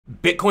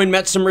Bitcoin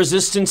met some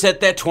resistance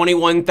at that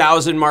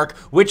 21,000 mark,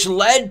 which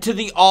led to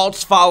the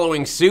alts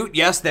following suit.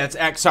 Yes, that's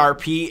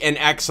XRP and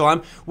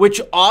XLM,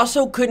 which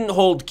also couldn't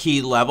hold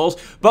key levels.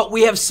 But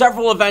we have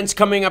several events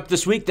coming up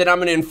this week that I'm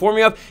going to inform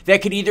you of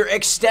that could either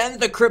extend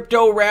the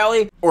crypto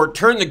rally or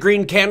turn the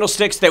green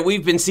candlesticks that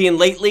we've been seeing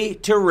lately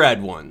to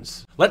red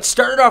ones. Let's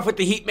start it off with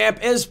the heat map,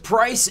 as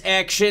price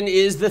action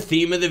is the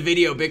theme of the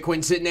video.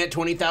 Bitcoin sitting at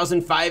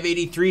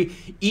 20,583,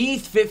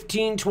 ETH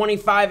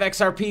 1525,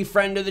 XRP,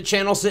 friend of the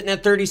channel, sitting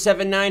at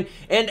 37.9,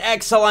 and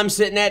XLM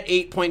sitting at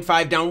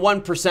 8.5, down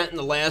 1% in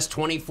the last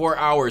 24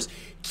 hours.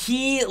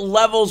 Key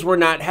levels were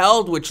not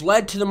held, which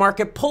led to the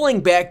market pulling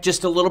back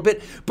just a little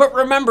bit. But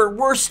remember,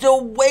 we're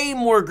still way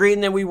more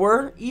green than we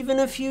were even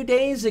a few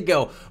days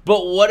ago.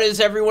 But what is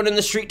everyone in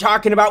the street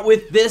talking about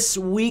with this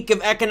week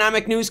of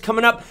economic news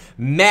coming up?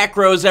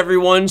 Macros,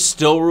 everyone,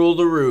 still rule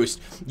the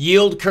roost.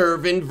 Yield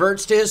curve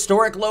inverts to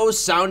historic lows,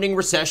 sounding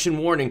recession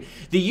warning.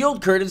 The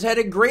yield curve has had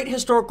a great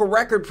historical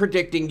record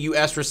predicting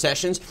U.S.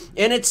 recessions,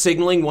 and it's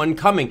signaling one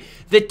coming.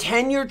 The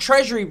 10-year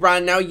Treasury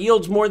bond now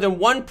yields more than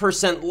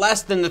 1%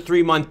 less than the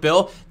 3-month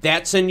bill.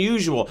 That's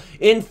unusual.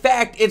 In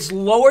fact, it's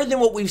lower than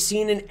what we've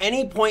seen in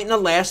any point in the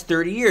last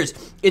 30 years.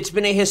 It's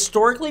been a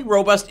historically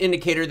robust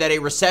indicator that a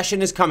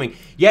recession is coming.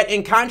 Yet,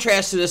 in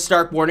contrast to this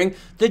stark warning,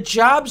 the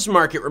jobs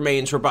market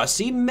remains robust.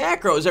 See,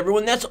 macros,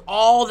 everyone, that's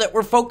all that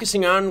we're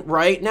focusing on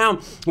right now.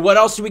 What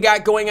else do we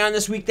got going on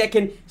this week that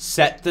can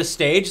set the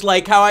stage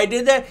like how I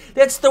did that?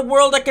 That's the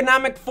World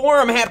Economic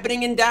Forum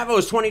happening in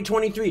Davos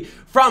 2023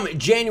 from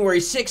January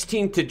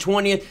 16th to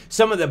 20th.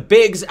 Some of the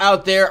bigs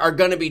out there are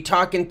going to be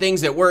talking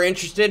things that we're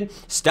interested.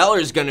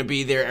 Stellar's going to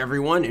be there,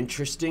 everyone.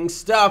 Interesting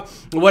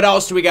stuff. What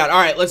else do we got? All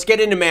right, let's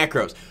get into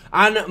macros.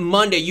 On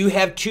Monday, you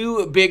have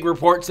two big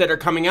reports that are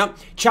coming up.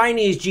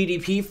 Chinese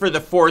GDP for the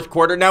fourth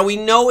quarter. Now, we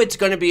know it's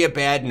going to be a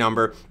bad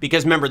number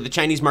because, remember, the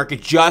Chinese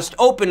market just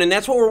opened, and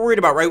that's what we're worried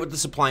about, right, with the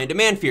supply and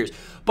demand fears.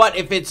 But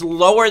if it's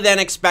lower than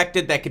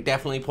expected, that could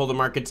definitely pull the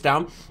markets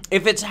down.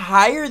 If it's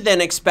higher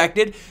than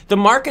expected, the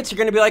markets are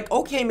going to be like,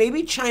 okay,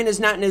 maybe China's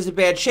not in as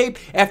bad shape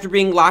after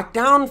being locked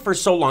down for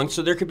so long,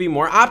 so there could be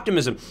more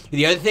optimism.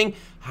 The other thing,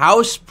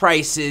 house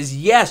prices.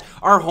 Yes,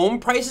 are home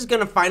prices going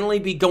to finally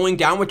be going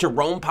down with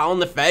Jerome Powell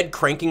and the Fed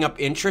cranking up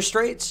interest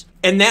rates?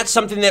 And that's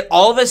something that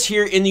all of us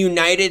here in the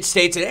United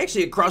States and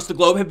actually across the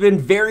globe have been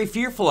very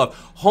fearful of.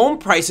 Home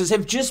prices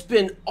have just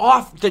been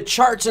off the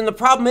charts. And the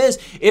problem is,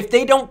 if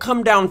they don't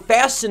come down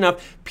fast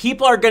enough,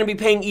 people are going to be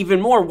paying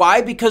even more.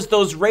 Why? Because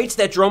those rates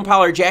that Jerome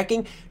Powell are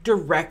jacking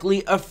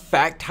directly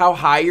affect how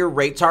high your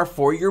rates are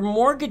for your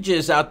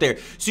mortgages out there.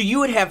 So you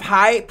would have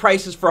high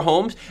prices for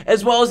homes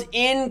as well as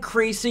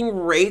increasing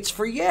rates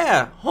for,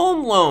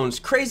 home loans.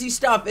 Crazy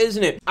stuff,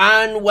 isn't it?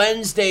 On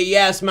Wednesday,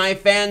 yes, my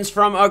fans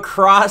from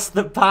across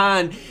the pond,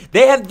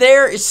 they have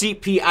their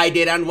CPI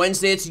data on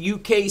Wednesday. It's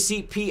UK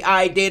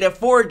CPI data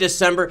for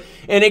December.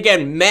 And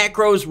again,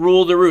 macros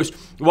rule the roost.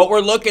 What we're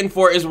looking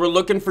for is we're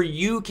looking for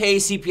UK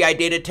CPI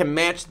data to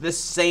match the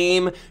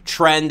same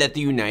trend that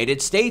the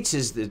United States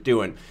is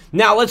doing.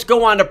 Now, let's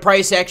go on to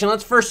price action.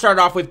 Let's first start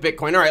off with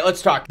Bitcoin. All right,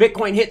 let's talk.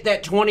 Bitcoin hit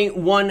that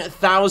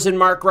 21,000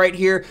 mark right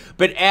here,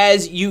 but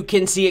as you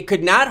can see, it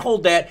could not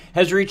hold that,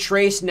 has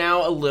retraced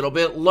now a little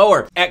bit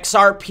lower.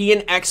 XRP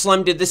and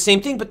XLM did the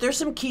same thing, but there's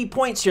some key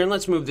points here, and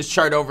let's move this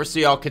chart over so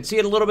y'all can see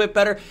it a little bit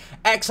better.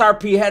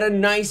 XRP had a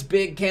nice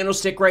big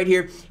candlestick right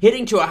here,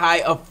 hitting to a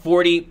high of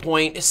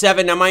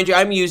 40.7. Now, mind you,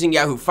 I'm using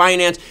Yahoo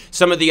Finance.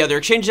 Some of the other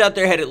exchanges out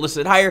there had it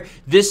listed higher.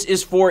 This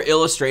is for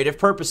illustrative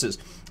purposes.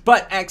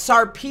 But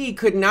XRP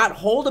could not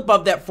hold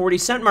above that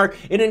 40-cent mark.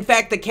 And in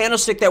fact, the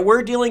candlestick that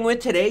we're dealing with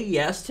today,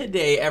 yes,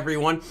 today,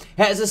 everyone,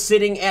 has us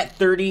sitting at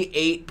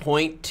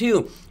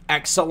 38.2.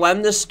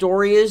 XLM, the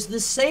story is the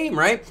same,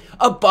 right?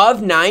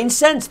 Above 9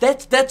 cents.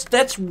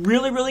 That's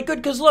really, really good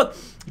because look,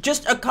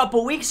 just a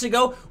couple weeks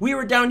ago, we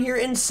were down here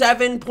in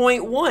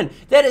 7.1.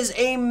 That is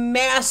a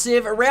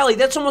massive rally.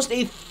 That's almost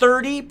a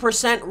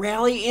 30%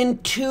 rally in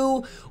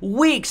 2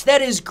 weeks.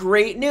 That is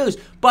great news,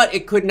 but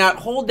it could not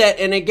hold that.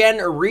 And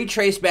again,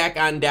 retrace back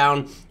on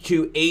down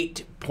to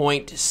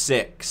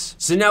 8.6.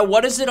 So now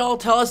what does it all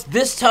tell us?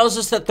 This tells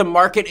us that the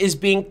market is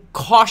being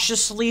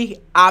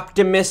cautiously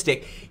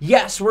optimistic.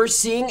 Yes, we're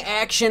seeing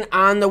action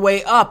on the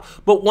way up,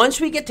 but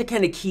once we get to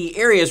kind of key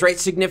areas, right,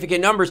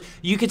 significant numbers,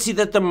 you can see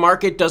that the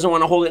market doesn't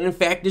want to hold it. In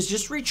fact, is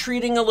just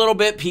retreating a little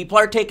bit. People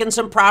are taking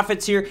some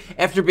profits here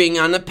after being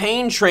on the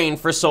pain train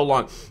for so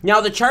long. Now,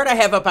 the chart I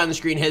have up on the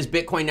screen has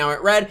Bitcoin now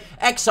at red,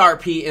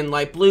 XRP in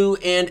light blue,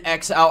 and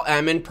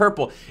XLM in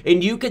purple.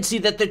 And you can see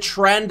that the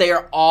trend, they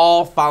are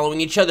all following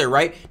each other,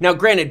 right? Now,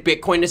 granted,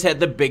 Bitcoin has had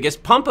the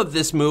biggest pump of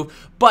this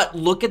move, but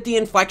look at the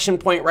inflection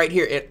point right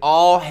here. It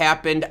all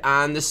happened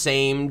on the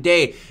same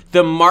day.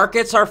 The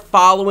markets are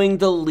following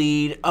the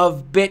lead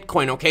of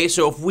Bitcoin, okay?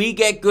 So if we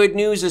get good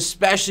news,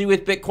 especially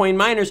with Bitcoin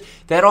miners,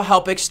 that'll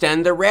help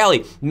extend the rally.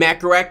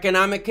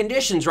 Macroeconomic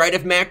conditions, right?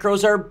 If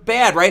macros are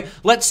bad, right?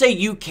 Let's say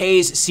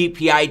UK's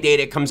CPI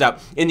data comes out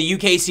and the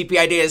UK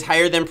CPI data is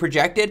higher than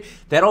projected,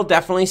 that'll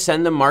definitely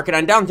send the market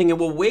on down, thinking,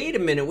 well, wait a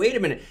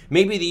minute.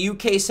 Maybe the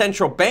UK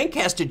central bank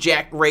has to jack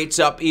jack rates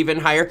up even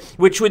higher,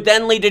 which would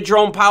then lead to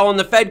Jerome Powell and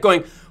the Fed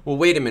going, well,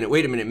 wait a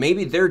minute,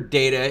 maybe their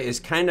data is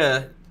kind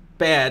of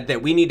bad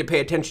that we need to pay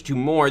attention to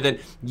more. Then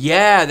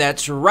yeah,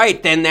 that's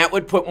right, then that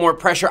would put more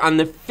pressure on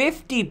the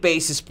 50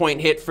 basis point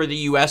hit for the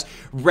US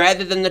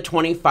rather than the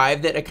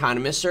 25 that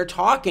economists are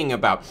talking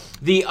about.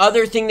 The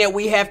other thing that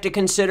we have to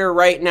consider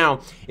right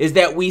now is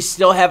that we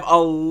still have a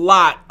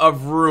lot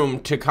of room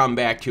to come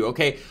back to.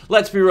 Okay,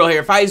 let's be real here.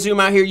 If I zoom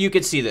out here, you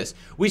can see this.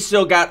 We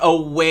still got a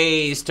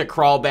ways to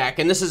crawl back,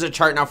 and this is a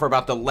chart now for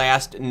about the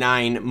last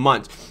 9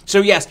 months.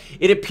 So yes,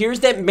 it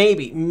appears that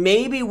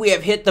maybe we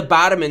have hit the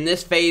bottom in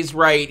this phase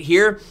right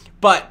here,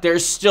 but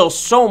there's still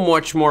so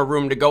much more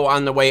room to go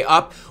on the way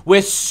up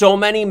with so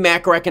many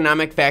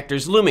macroeconomic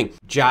factors looming.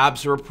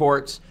 Jobs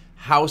reports,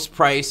 house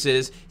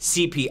prices,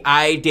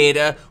 CPI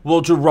data.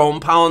 Will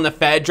Jerome Powell and the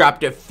Fed drop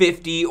to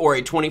 50 or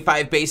a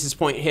 25 basis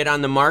point hit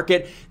on the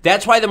market?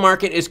 That's why the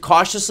market is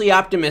cautiously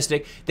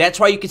optimistic. That's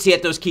why you can see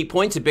at those key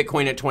points of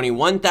Bitcoin at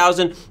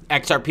 21,000,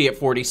 XRP at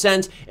 40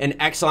 cents, and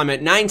XLM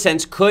at 9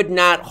 cents could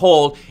not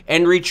hold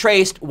and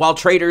retraced while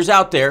traders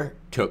out there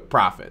took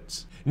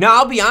profits. Now,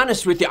 I'll be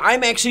honest with you,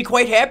 I'm actually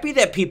quite happy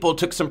that people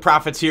took some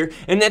profits here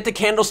and that the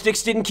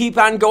candlesticks didn't keep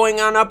on going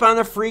on up on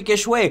a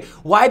freakish way.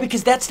 Why?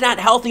 Because that's not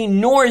healthy,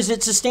 nor is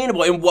it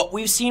sustainable. And what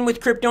we've seen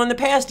with crypto in the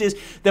past is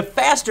the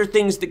faster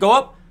things that go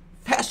up,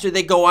 faster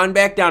they go on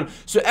back down.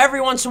 So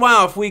every once in a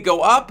while, if we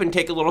go up and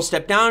take a little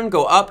step down,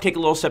 go up, take a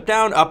little step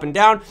down, up and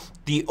down,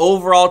 the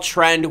overall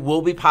trend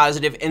will be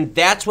positive, and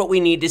that's what we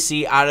need to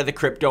see out of the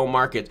crypto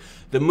market.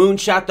 The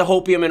moonshot, the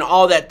hopium, and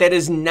all that, that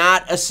is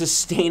not a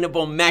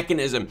sustainable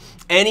mechanism.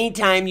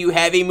 Anytime you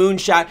have a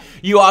moonshot,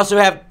 you also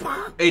have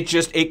it's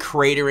just a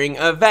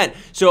cratering event.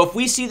 So if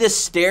we see this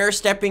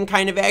stair-stepping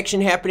kind of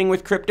action happening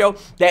with crypto,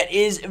 that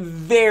is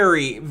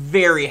very,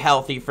 very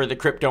healthy for the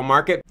crypto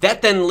market.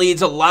 That then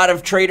leads a lot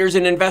of traders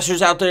and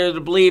investors out there to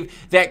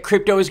believe that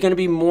crypto is going to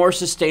be more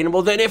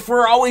sustainable than if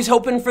we're always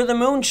hoping for the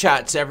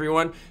moonshots,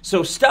 everyone.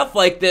 So stuff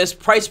like this,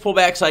 price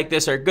pullbacks like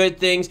this are good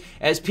things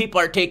as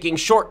people are taking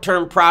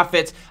short-term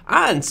profits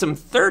on some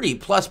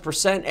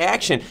 30+%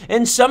 action.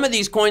 And some of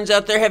these coins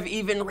out there have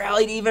even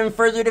rallied even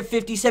further to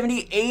 50,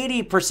 70,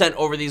 80%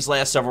 over these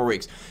last several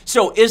weeks.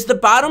 So is the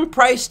bottom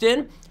priced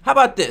in? How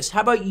about this?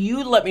 How about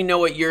you let me know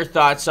what your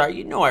thoughts are?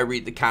 You know I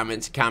read the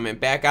comments, comment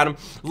back on them.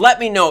 Let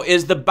me know,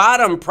 is the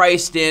bottom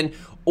priced in,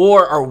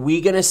 or are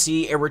we going to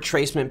see a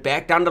retracement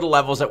back down to the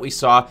levels that we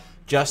saw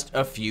just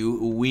a few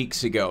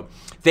weeks ago?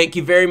 Thank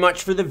you very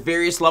much for the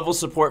various level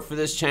support for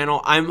this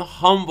channel. I'm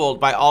humbled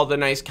by all the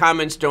nice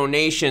comments,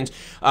 donations,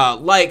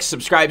 likes,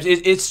 subscribes.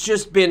 It's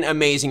just been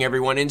amazing,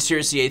 everyone. And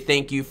seriously, a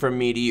thank you from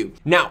me to you.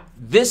 Now,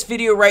 this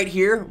video right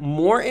here,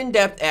 more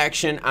in-depth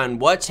action on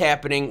what's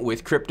happening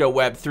with Crypto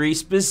Web3,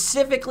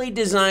 specifically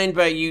designed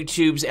by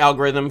YouTube's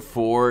algorithm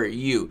for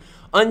you.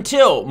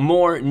 Until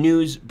more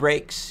news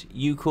breaks,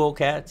 you cool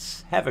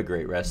cats, have a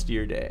great rest of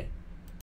your day.